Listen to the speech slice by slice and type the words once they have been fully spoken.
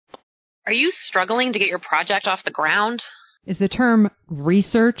Are you struggling to get your project off the ground? Is the term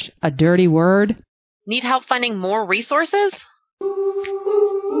research a dirty word? Need help finding more resources?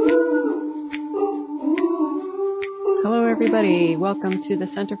 Hello, everybody. Welcome to the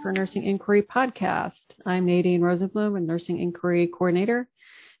Center for Nursing Inquiry podcast. I'm Nadine Rosenblum, a Nursing Inquiry Coordinator.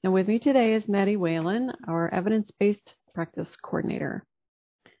 And with me today is Maddie Whalen, our Evidence-Based Practice Coordinator.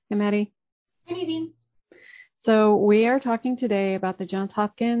 Hey, Maddie. Hi, Nadine. So we are talking today about the Johns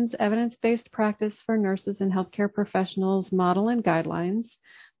Hopkins Evidence-Based Practice for Nurses and Healthcare Professionals Model and Guidelines,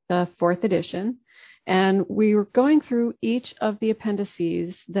 the 4th edition. And we were going through each of the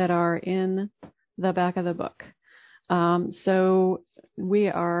appendices that are in the back of the book. So we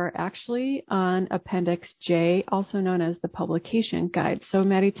are actually on Appendix J, also known as the Publication Guide. So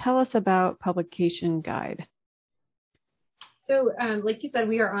Maddie, tell us about Publication Guide. So like you said,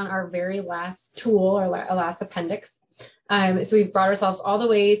 we are on our very last tool, our last appendix. So we've brought ourselves all the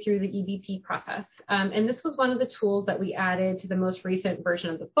way through the EBP process. And this was one of the tools that we added to the most recent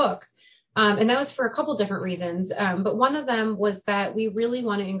version of the book. And that was for a couple different reasons. But one of them was that we really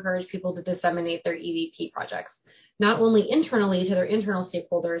want to encourage people to disseminate their EBP projects, not only internally to their internal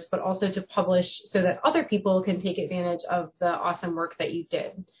stakeholders, but also to publish so that other people can take advantage of the awesome work that you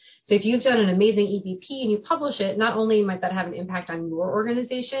did. So if you've done an amazing EBP and you publish it, not only might that have an impact on your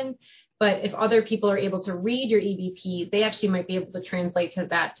organization, but if other people are able to read your EBP, they actually might be able to translate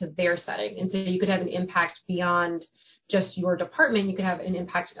that to their setting. And so you could have an impact beyond just your department. You could have an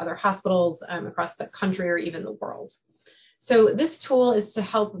impact in other hospitals across the country or even the world. So this tool is to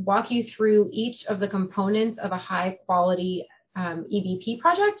help walk you through each of the components of a high quality EBP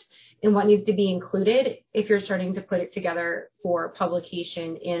project and what needs to be included if you're starting to put it together for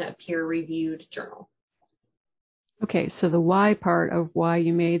publication in a peer-reviewed journal. Okay, so the why part of why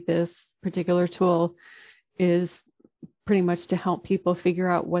you made this particular tool is pretty much to help people figure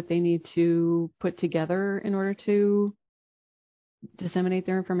out what they need to put together in order to disseminate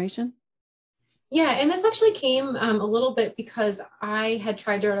their information? Yeah, and this actually came a little bit because I had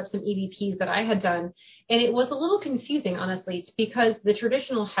tried to write up some EBPs that I had done, and it was a little confusing, honestly, because the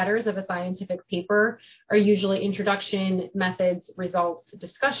traditional headers of a scientific paper are usually introduction, methods, results,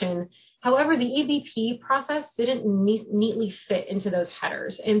 discussion. However, the EBP process didn't neatly fit into those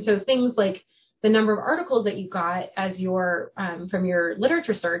headers. And so things like the number of articles that you got as your from your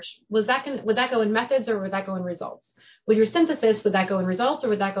literature search, would that go in methods or would that go in results? With your synthesis, would that go in results or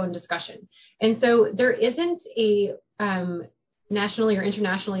would that go in discussion? And so there isn't a nationally or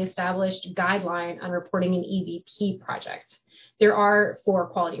internationally established guideline on reporting an EBP project. There are 4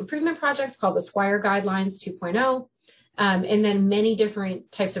 quality improvement projects called the Squire Guidelines 2.0. And then many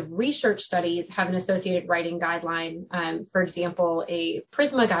different types of research studies have an associated writing guideline. For example, a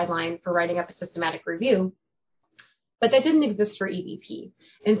PRISMA guideline for writing up a systematic review. But that didn't exist for EBP.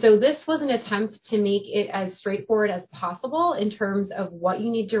 And so this was an attempt to make it as straightforward as possible in terms of what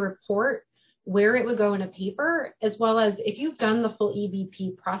you need to report, where it would go in a paper, as well as if you've done the full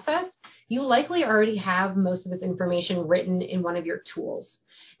EBP process, you likely already have most of this information written in one of your tools.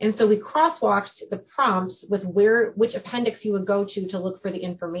 And so we crosswalked the prompts with which appendix you would go to look for the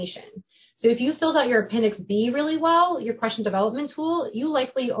information. So if you filled out your Appendix B really well, your question development tool, you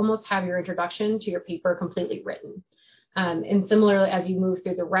likely almost have your introduction to your paper completely written. And similarly, as you move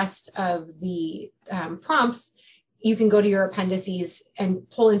through the rest of the prompts, you can go to your appendices and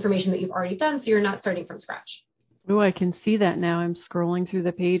pull information that you've already done so you're not starting from scratch. Oh, I can see that now. I'm scrolling through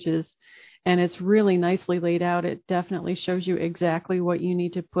the pages and it's really nicely laid out. It definitely shows you exactly what you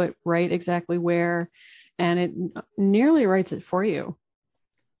need to put right exactly where, and it nearly writes it for you.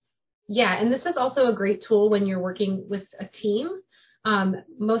 Yeah, and this is also a great tool when you're working with a team.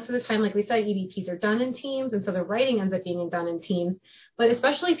 Most of the time, like we said, EBPs are done in teams, and so the writing ends up being done in teams. But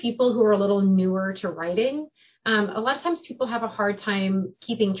especially people who are a little newer to writing, a lot of times people have a hard time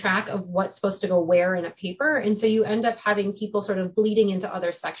keeping track of what's supposed to go where in a paper, and so you end up having people sort of bleeding into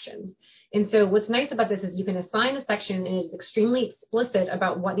other sections. And so what's nice about this is you can assign a section and it's extremely explicit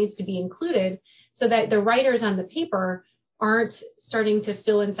about what needs to be included so that the writers on the paper aren't starting to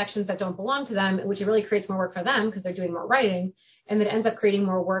fill in sections that don't belong to them, which really creates more work for them because they're doing more writing. And that ends up creating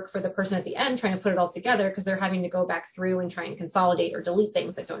more work for the person at the end trying to put it all together because they're having to go back through and try and consolidate or delete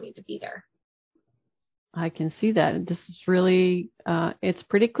things that don't need to be there. I can see that. This is really, it's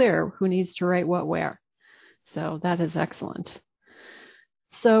pretty clear who needs to write what where. So that is excellent.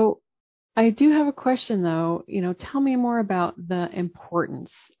 So I do have a question though. Tell me more about the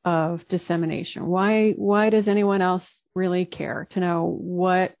importance of dissemination. Why does anyone else really care to know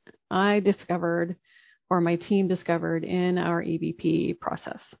what I discovered or my team discovered in our EBP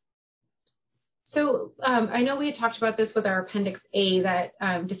process? So I know we had talked about this with our Appendix A, that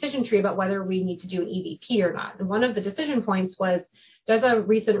decision tree about whether we need to do an EBP or not. And one of the decision points was, does a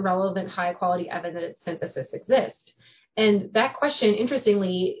recent relevant high quality evidence synthesis exist? And that question,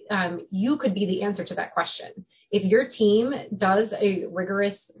 interestingly, you could be the answer to that question. If your team does a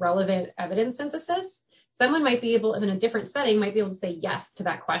rigorous relevant evidence synthesis, someone might be able, in a different setting, might be able to say yes to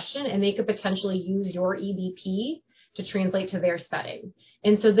that question, and they could potentially use your EBP to translate to their setting.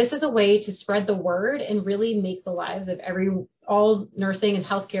 And so this is a way to spread the word and really make the lives of all nursing and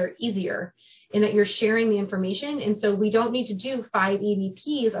healthcare easier, in that you're sharing the information. And so we don't need to do 5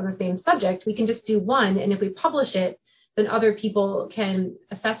 EBPs on the same subject. We can just do one. And if we publish it, then other people can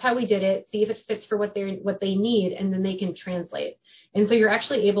assess how we did it, see if it fits for what they need, and then they can translate. And so you're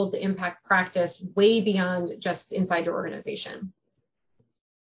actually able to impact practice way beyond just inside your organization.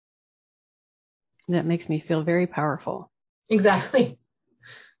 That makes me feel very powerful. Exactly.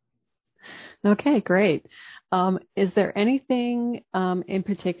 Okay, great. Is there anything in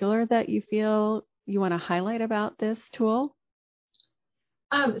particular that you feel you want to highlight about this tool?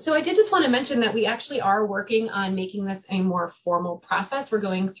 So I did just want to mention that we actually are working on making this a more formal process. We're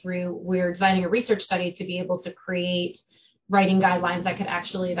designing a research study to be able to create writing guidelines that could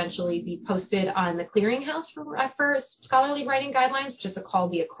actually eventually be posted on the clearinghouse for scholarly writing guidelines, which is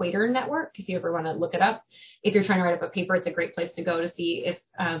called the Equator Network. If you ever want to look it up, if you're trying to write up a paper, it's a great place to go to see if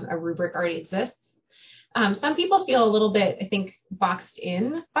a rubric already exists. Some people feel a little bit, I think, boxed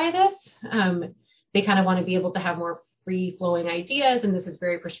in by this. They kind of want to be able to have more free-flowing ideas, and this is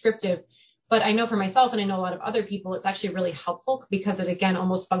very prescriptive. But I know for myself, and I know a lot of other people, it's actually really helpful because it, again,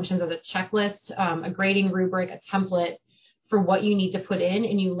 almost functions as a checklist, a grading rubric, a template for what you need to put in,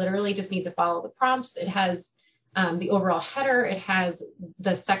 and you literally just need to follow the prompts. It has the overall header, it has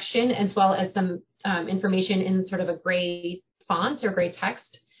the section, as well as some information in sort of a gray font or gray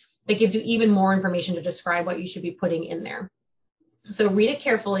text that gives you even more information to describe what you should be putting in there. So read it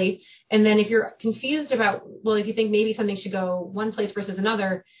carefully, and then if you're confused about, if you think maybe something should go one place versus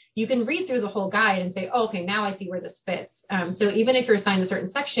another, you can read through the whole guide and say, oh, okay, now I see where this fits. So even if you're assigned a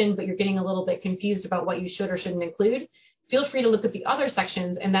certain section, but you're getting a little bit confused about what you should or shouldn't include, feel free to look at the other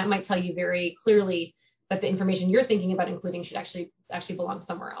sections, and that might tell you very clearly that the information you're thinking about including should actually belong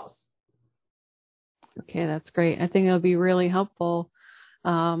somewhere else. Okay, that's great. I think it'll be really helpful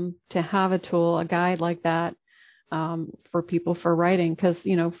to have a tool, a guide like that for people for writing, because,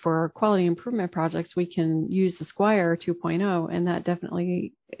 for quality improvement projects, we can use the Squire 2.0, and that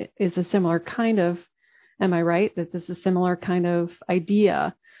definitely is a similar kind of, am I right, that this is a similar kind of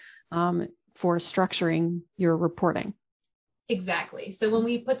idea for structuring your reporting? Exactly. So when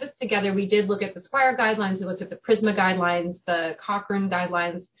we put this together, we did look at the Squire guidelines, we looked at the Prisma guidelines, the Cochrane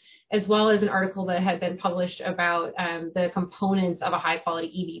guidelines, as well as an article that had been published about the components of a high quality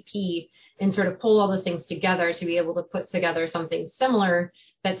EBP, and sort of pull all those things together to be able to put together something similar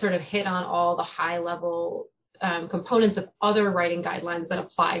that sort of hit on all the high level components of other writing guidelines that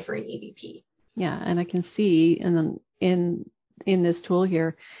apply for an EBP. Yeah, and I can see in this tool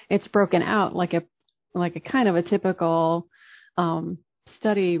here, it's broken out like a kind of a typical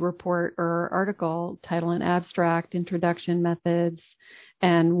study report or article, title and abstract, introduction, methods,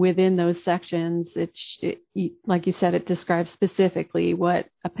 and within those sections, like you said, it describes specifically what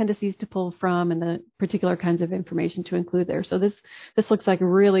appendices to pull from and the particular kinds of information to include there. So this looks like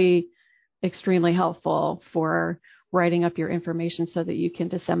really extremely helpful for writing up your information so that you can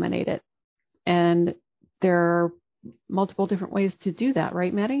disseminate it. And there are multiple different ways to do that,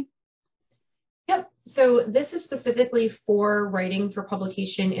 right, Maddie? Yep. So this is specifically for writing for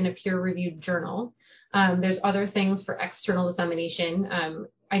publication in a peer-reviewed journal. There's other things for external dissemination.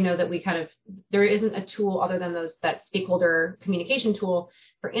 I know that there isn't a tool other than that stakeholder communication tool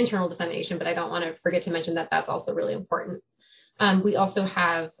for internal dissemination, but I don't want to forget to mention that that's also really important. We also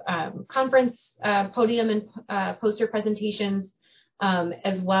have conference podium and poster presentations,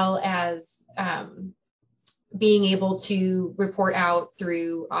 as well as being able to report out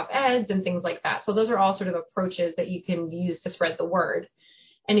through op-eds and things like that. So those are all sort of approaches that you can use to spread the word.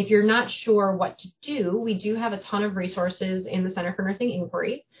 And if you're not sure what to do, we do have a ton of resources in the Center for Nursing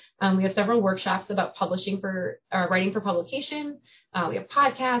Inquiry. We have several workshops about writing for publication. We have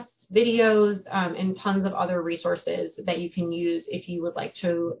podcasts, videos, and tons of other resources that you can use if you would like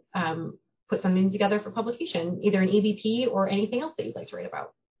to put something together for publication, either an EBP or anything else that you'd like to write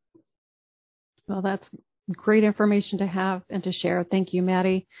about. Well, that's great information to have and to share. Thank you,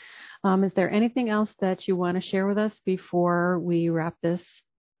 Maddie. Is there anything else that you want to share with us before we wrap this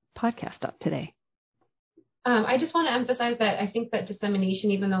podcast up today? I just want to emphasize that I think that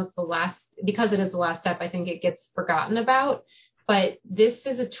dissemination, even though because it is the last step, I think it gets forgotten about. But this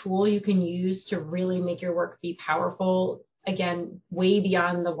is a tool you can use to really make your work be powerful, again, way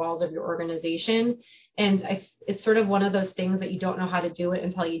beyond the walls of your organization. And it's sort of one of those things that you don't know how to do it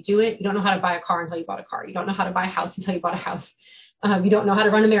until you do it. You don't know how to buy a car until you bought a car. You don't know how to buy a house until you bought a house. You don't know how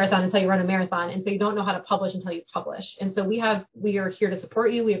to run a marathon until you run a marathon. And so you don't know how to publish until you publish. And so we are here to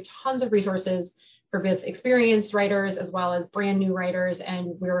support you. We have tons of resources for both experienced writers as well as brand new writers.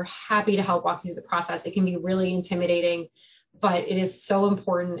 And we're happy to help walk you through the process. It can be really intimidating, but it is so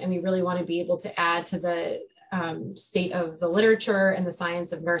important. And we really want to be able to add to the state of the literature and the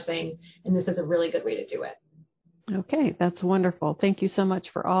science of nursing. And this is a really good way to do it. Okay, that's wonderful. Thank you so much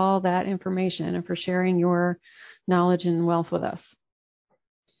for all that information and for sharing your knowledge and wealth with us.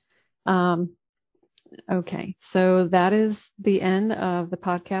 Okay, so that is the end of the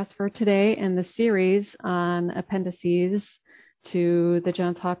podcast for today and the series on appendices to the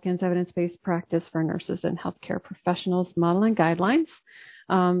Johns Hopkins Evidence-Based Practice for Nurses and Healthcare Professionals Model and Guidelines.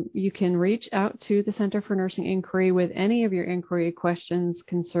 You can reach out to the Center for Nursing Inquiry with any of your inquiry questions,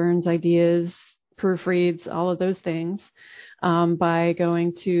 concerns, ideas, proofreads, all of those things, by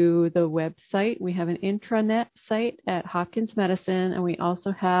going to the website. We have an intranet site at Hopkins Medicine, and we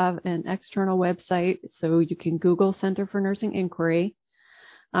also have an external website, so you can Google Center for Nursing Inquiry.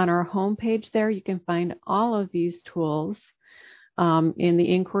 On our homepage there, you can find all of these tools in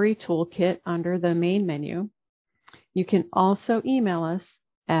the Inquiry Toolkit under the main menu. You can also email us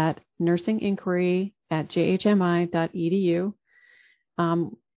at nursinginquiry@jhmi.edu.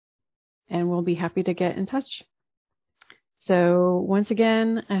 And we'll be happy to get in touch. So once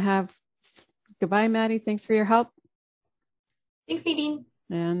again, goodbye, Maddie. Thanks for your help. Thanks, Nadine.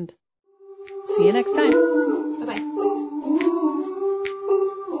 And see you next time. Bye-bye.